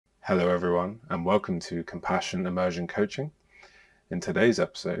Hello everyone, and welcome to Compassion Immersion Coaching. In today's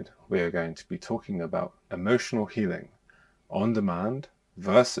episode, we are going to be talking about emotional healing on demand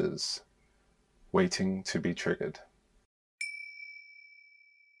versus waiting to be triggered.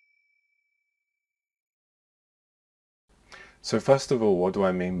 So first of all, what do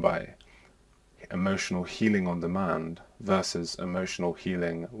I mean by emotional healing on demand versus emotional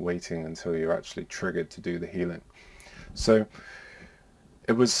healing waiting until you're actually triggered to do the healing? So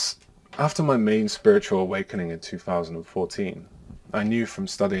it was after my main spiritual awakening in 2014, I knew from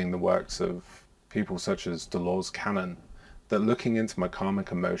studying the works of people such as Dolores Cannon that looking into my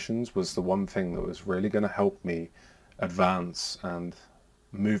karmic emotions was the one thing that was really going to help me advance and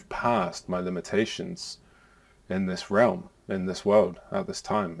move past my limitations in this realm, in this world, at this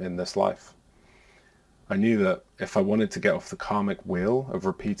time, in this life. I knew that if I wanted to get off the karmic wheel of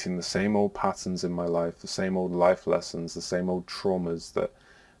repeating the same old patterns in my life, the same old life lessons, the same old traumas that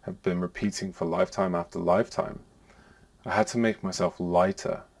have been repeating for lifetime after lifetime, I had to make myself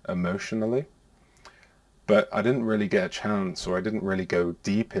lighter emotionally. But I didn't really get a chance, or I didn't really go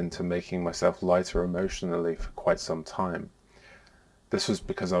deep into making myself lighter emotionally for quite some time. This was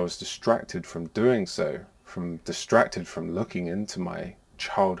because I was distracted from doing so, distracted from looking into my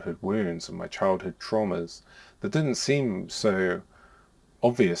childhood wounds and my childhood traumas that didn't seem so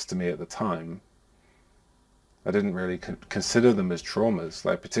obvious to me at the time. I didn't really consider them as traumas,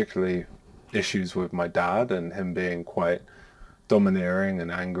 like particularly issues with my dad and him being quite domineering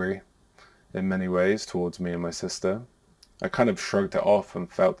and angry in many ways towards me and my sister. I kind of shrugged it off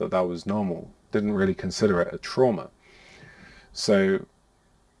and felt that that was normal. Didn't really consider it a trauma. So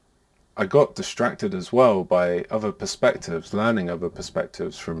I got distracted as well by other perspectives, learning other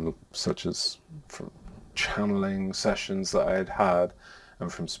perspectives from channeling sessions that I had had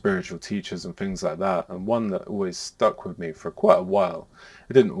and from spiritual teachers and things like that. And one that always stuck with me for quite a while,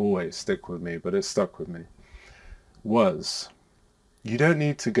 it didn't always stick with me, but it stuck with me, was you don't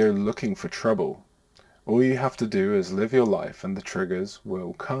need to go looking for trouble. All you have to do is live your life and the triggers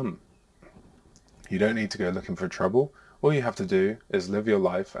will come. You don't need to go looking for trouble. All you have to do is live your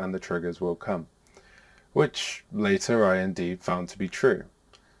life and the triggers will come. Which later I indeed found to be true.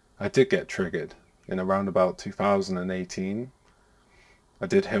 I did get triggered. In around about 2018, I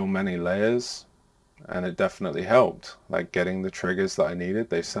did heal many layers and it definitely helped. Like getting the triggers that I needed,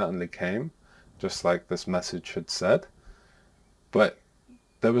 they certainly came, just like this message had said. But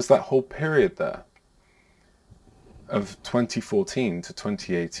there was that whole period there of 2014 to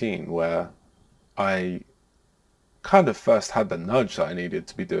 2018 where I kind of first had the nudge that I needed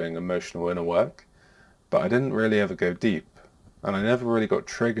to be doing emotional inner work, but I didn't really ever go deep, and I never really got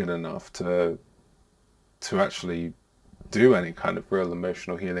triggered enough to actually do any kind of real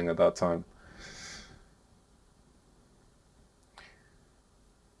emotional healing at that time.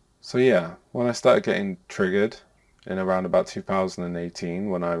 So yeah, when I started getting triggered in around about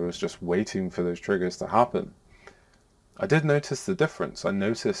 2018, when I was just waiting for those triggers to happen, I did notice the difference. I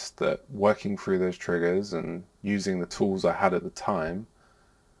noticed that working through those triggers and using the tools I had at the time,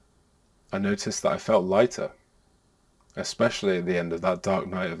 I noticed that I felt lighter, especially at the end of that dark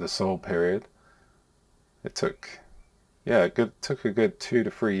night of the soul period. It took a good 2 to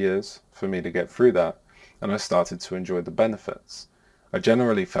 3 years for me to get through that, and I started to enjoy the benefits. I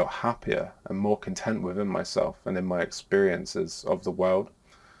generally felt happier and more content within myself and in my experiences of the world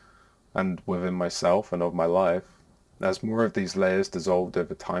and within myself and of my life. As more of these layers dissolved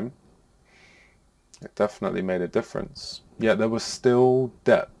over time, it definitely made a difference. Yet there were still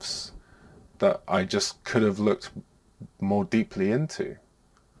depths that I just could have looked more deeply into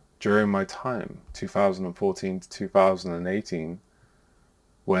during my time, 2014 to 2018,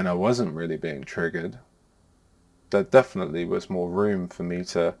 when I wasn't really being triggered. There definitely was more room for me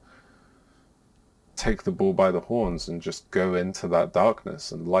to take the bull by the horns and just go into that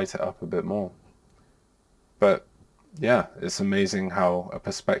darkness and light it up a bit more. But yeah, it's amazing how a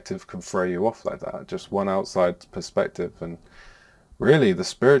perspective can throw you off like that. Just one outside perspective. And really, the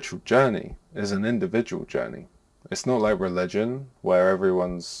spiritual journey is an individual journey. It's not like religion, where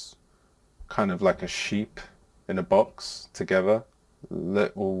everyone's kind of like a sheep in a box together,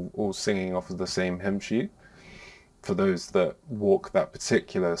 all singing off of the same hymn sheet, for those that walk that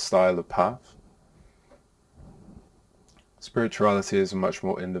particular style of path. Spirituality is a much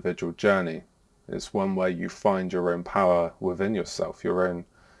more individual journey. It's one where you find your own power within yourself, your own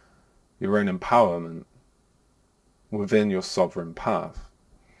empowerment within your sovereign path.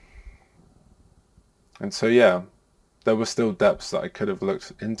 And so yeah, there were still depths that I could have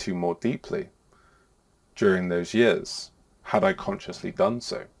looked into more deeply during those years, had I consciously done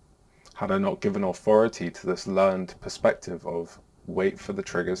so. Had I not given authority to this learned perspective of wait for the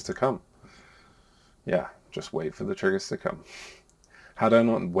triggers to come. Yeah, just wait for the triggers to come. Had I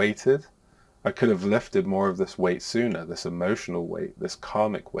not waited, I could have lifted more of this weight sooner, this emotional weight, this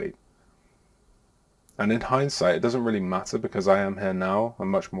karmic weight. And in hindsight, it doesn't really matter because I am here now. I'm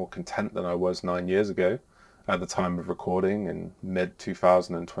much more content than I was 9 years ago at the time of recording in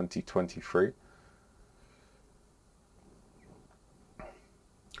mid-2023.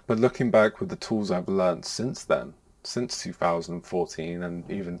 But looking back with the tools I've learned since then, since 2014 and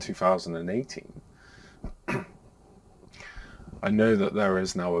even 2018, I know that there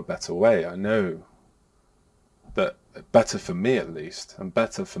is now a better way. I know that better for me at least, and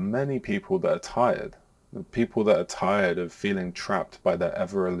better for many people that are tired. The people that are tired of feeling trapped by their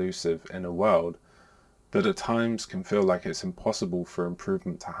ever-elusive inner world that at times can feel like it's impossible for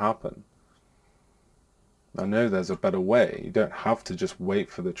improvement to happen. I know there's a better way. You don't have to just wait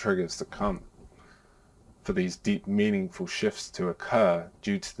for the triggers to come, for these deep, meaningful shifts to occur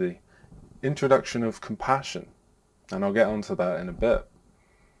due to the introduction of compassion. And I'll get onto that in a bit.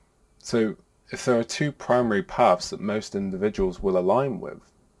 So, if there are two primary paths that most individuals will align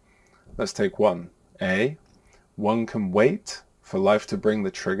with, let's take one. One can wait for life to bring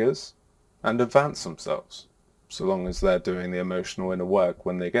the triggers and advance themselves, so long as they're doing the emotional inner work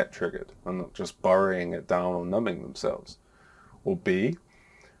when they get triggered and not just burying it down or numbing themselves. Or B,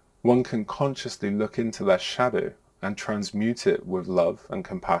 one can consciously look into their shadow and transmute it with love and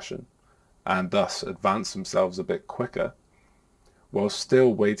compassion, and thus advance themselves a bit quicker, while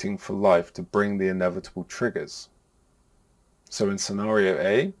still waiting for life to bring the inevitable triggers. So in scenario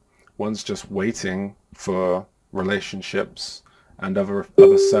A, one's just waiting for relationships and other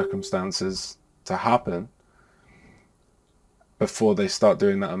circumstances to happen before they start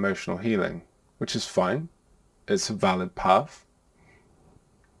doing that emotional healing, which is fine. It's a valid path.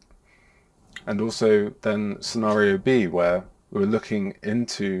 And also then scenario B, where we're looking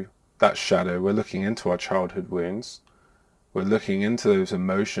into that shadow, we're looking into our childhood wounds, we're looking into those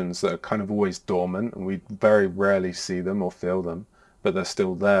emotions that are kind of always dormant and we very rarely see them or feel them, but they're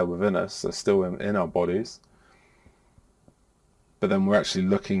still there within us, they're still in our bodies. But then we're actually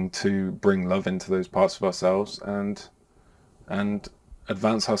looking to bring love into those parts of ourselves and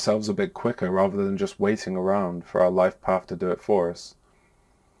advance ourselves a bit quicker rather than just waiting around for our life path to do it for us.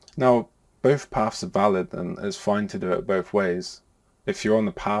 Now, both paths are valid and it's fine to do it both ways. If you're on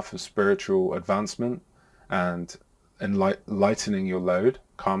the path of spiritual advancement and lightening your load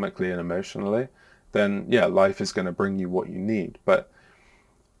karmically and emotionally, then yeah, life is going to bring you what you need. But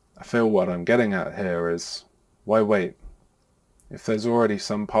I feel what I'm getting at here is, why wait? If there's already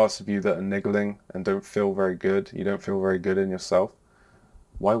some parts of you that are niggling and don't feel very good, you don't feel very good in yourself,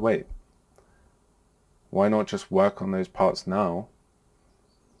 why wait? Why not just work on those parts now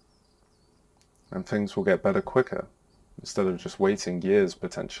and things will get better quicker, instead of just waiting years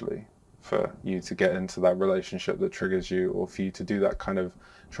potentially for you to get into that relationship that triggers you, or for you to do that kind of,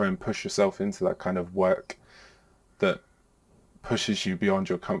 try and push yourself into that kind of work that pushes you beyond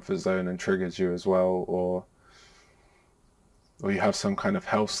your comfort zone and triggers you as well, or you have some kind of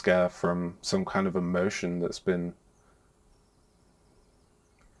health scare from some kind of emotion that's been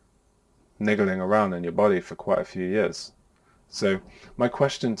niggling around in your body for quite a few years. So my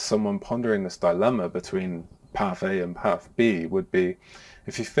question to someone pondering this dilemma between path A and path B would be,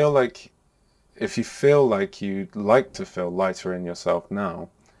 if you feel like you'd like to feel lighter in yourself now,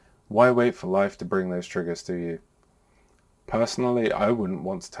 why wait for life to bring those triggers to you? Personally, I wouldn't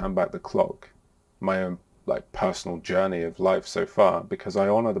want to turn back the clock, my own personal journey of life so far, because I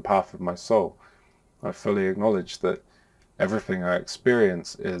honor the path of my soul. I fully acknowledge that everything I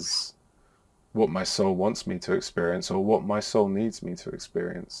experience is what my soul wants me to experience, or what my soul needs me to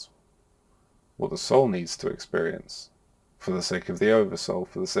experience, what the soul needs to experience, for the sake of the oversoul,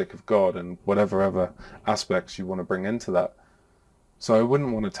 for the sake of God, and whatever other aspects you want to bring into that. So I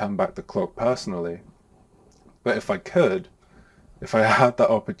wouldn't want to turn back the clock personally. But if I could, if I had that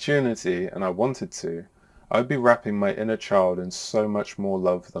opportunity and I wanted to, I'd be wrapping my inner child in so much more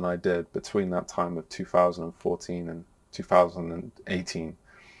love than I did between that time of 2014 and 2018.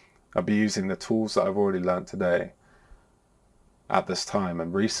 I'd be using the tools that I've already learned today at this time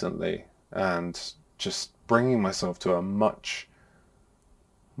and recently, and just bringing myself to a much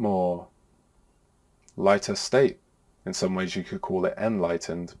more lighter state. In some ways you could call it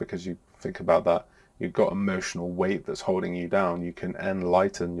enlightened, because you think about that, you've got emotional weight that's holding you down, you can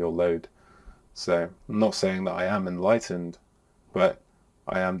enlighten your load. So I'm not saying that I am enlightened, but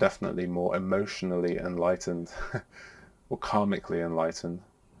I am definitely more emotionally enlightened or karmically enlightened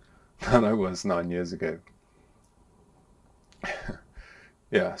than I was 9 years ago.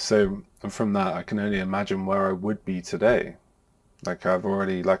 Yeah, so from that I can only imagine where I would be today Like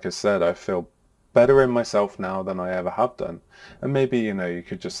like I said, I feel better in myself now than I ever have done. And maybe, you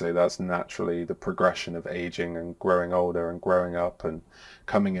could just say that's naturally the progression of aging and growing older and growing up and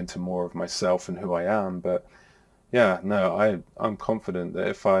coming into more of myself and who I am. But yeah, no, I'm confident that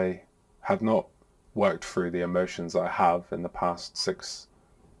if I had not worked through the emotions I have in the past 6,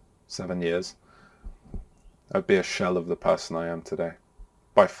 7 years, I'd be a shell of the person I am today,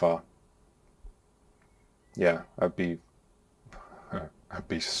 by far. Yeah, I'd be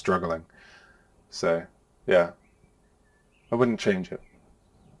struggling. So, yeah, I wouldn't change it.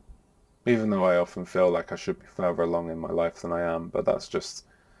 Even though I often feel like I should be further along in my life than I am, but that's just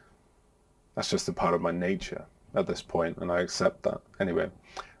a part of my nature at this point, and I accept that. Anyway,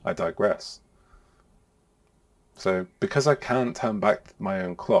 I digress. So, because I can't turn back my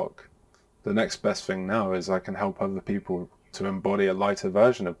own clock, the next best thing now is I can help other people to embody a lighter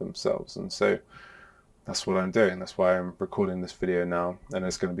version of themselves. And so that's what I'm doing. That's why I'm recording this video now, and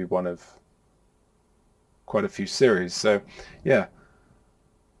it's going to be one of quite a few series. So yeah,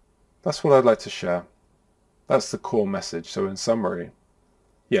 that's what I'd like to share. That's the core message. So in summary,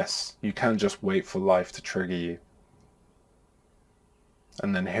 yes, you can just wait for life to trigger you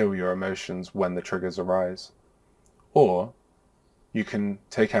and then heal your emotions when the triggers arise. Or you can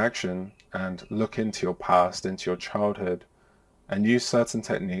take action and look into your past, into your childhood, and use certain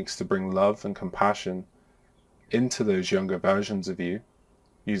techniques to bring love and compassion into those younger versions of you,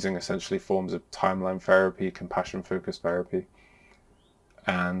 using essentially forms of timeline therapy, compassion-focused therapy,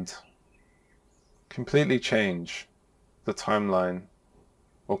 and completely change the timeline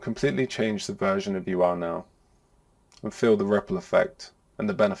or completely change the version of you are now and feel the ripple effect and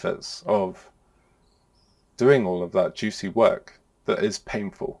the benefits of doing all of that juicy work that is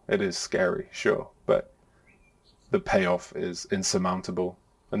painful. It is scary, sure, but the payoff is insurmountable.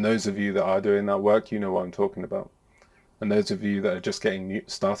 And those of you that are doing that work, you know what I'm talking about. And those of you that are just getting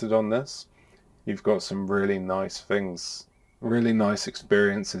started on this, you've got some really nice things, really nice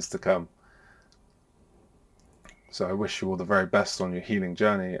experiences to come. So I wish you all the very best on your healing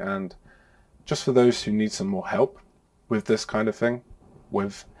journey. And just for those who need some more help with this kind of thing,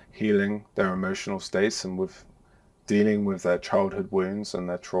 with healing their emotional states and with dealing with their childhood wounds and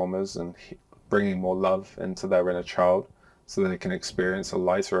their traumas and bringing more love into their inner child so they can experience a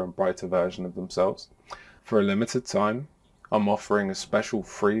lighter and brighter version of themselves. For a limited time, I'm offering a special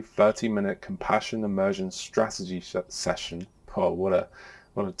free 30-minute compassion immersion strategy session. Oh, what a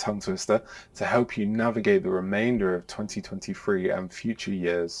tongue twister, to help you navigate the remainder of 2023 and future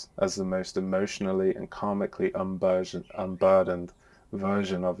years as the most emotionally and karmically unburdened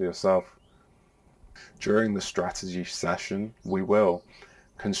version of yourself. During the strategy session, we will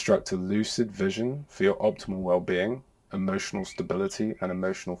construct a lucid vision for your optimal well-being, emotional stability, and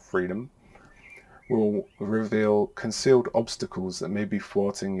emotional freedom. We'll reveal concealed obstacles that may be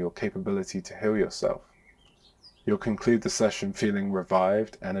thwarting your capability to heal yourself. You'll conclude the session feeling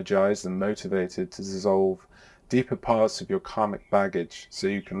revived, energized, and motivated to dissolve deeper parts of your karmic baggage so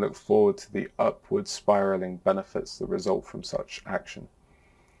you can look forward to the upward spiraling benefits that result from such action.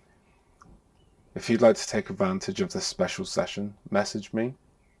 If you'd like to take advantage of this special session, message me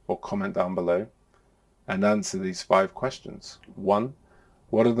or comment down below and answer these 5 questions. 1.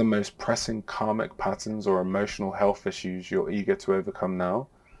 What are the most pressing karmic patterns or emotional health issues you're eager to overcome now?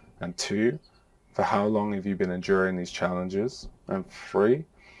 And 2. For how long have you been enduring these challenges? And 3.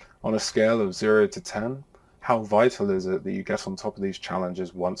 On a scale of 0 to 10, how vital is it that you get on top of these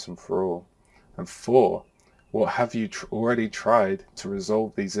challenges once and for all? And 4. What have you already tried to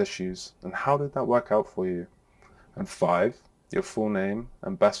resolve these issues, and how did that work out for you? And 5. Your full name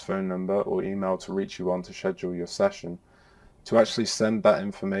and best phone number or email to reach you on to schedule your session. To actually send that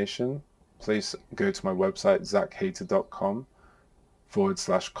information, please go to my website,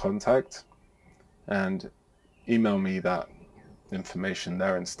 zachhater.com/contact, and email me that information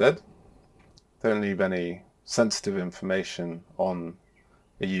there instead. Don't leave any sensitive information on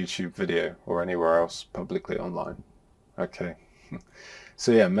a YouTube video or anywhere else publicly online. Okay.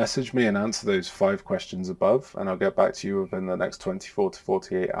 So yeah, message me and answer those 5 questions above, and I'll get back to you within the next 24 to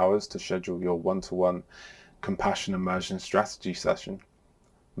 48 hours to schedule your one-to-one compassion immersion strategy session.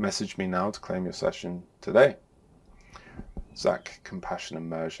 Message me now to claim your session today. Zach, compassion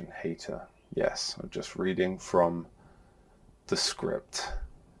immersion hater. Yes, I'm just reading from the script.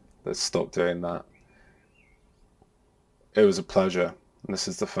 Let's stop doing that. It was a pleasure. And this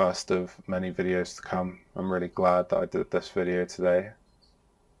is the first of many videos to come. I'm really glad that I did this video today.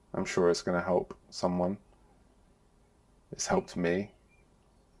 I'm sure it's going to help someone. It's helped me.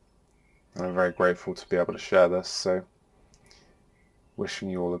 And I'm very grateful to be able to share this. So, wishing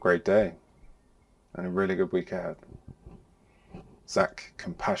you all a great day and a really good week ahead. Zach,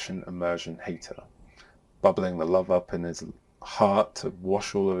 compassion, immersion, hater. Bubbling the love up in his heart to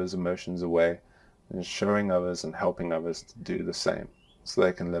wash all of his emotions away, and showing others and helping others to do the same, so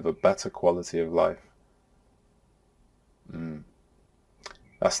they can live a better quality of life.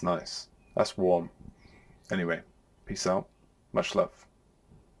 That's nice. That's warm. Anyway, peace out. Much love.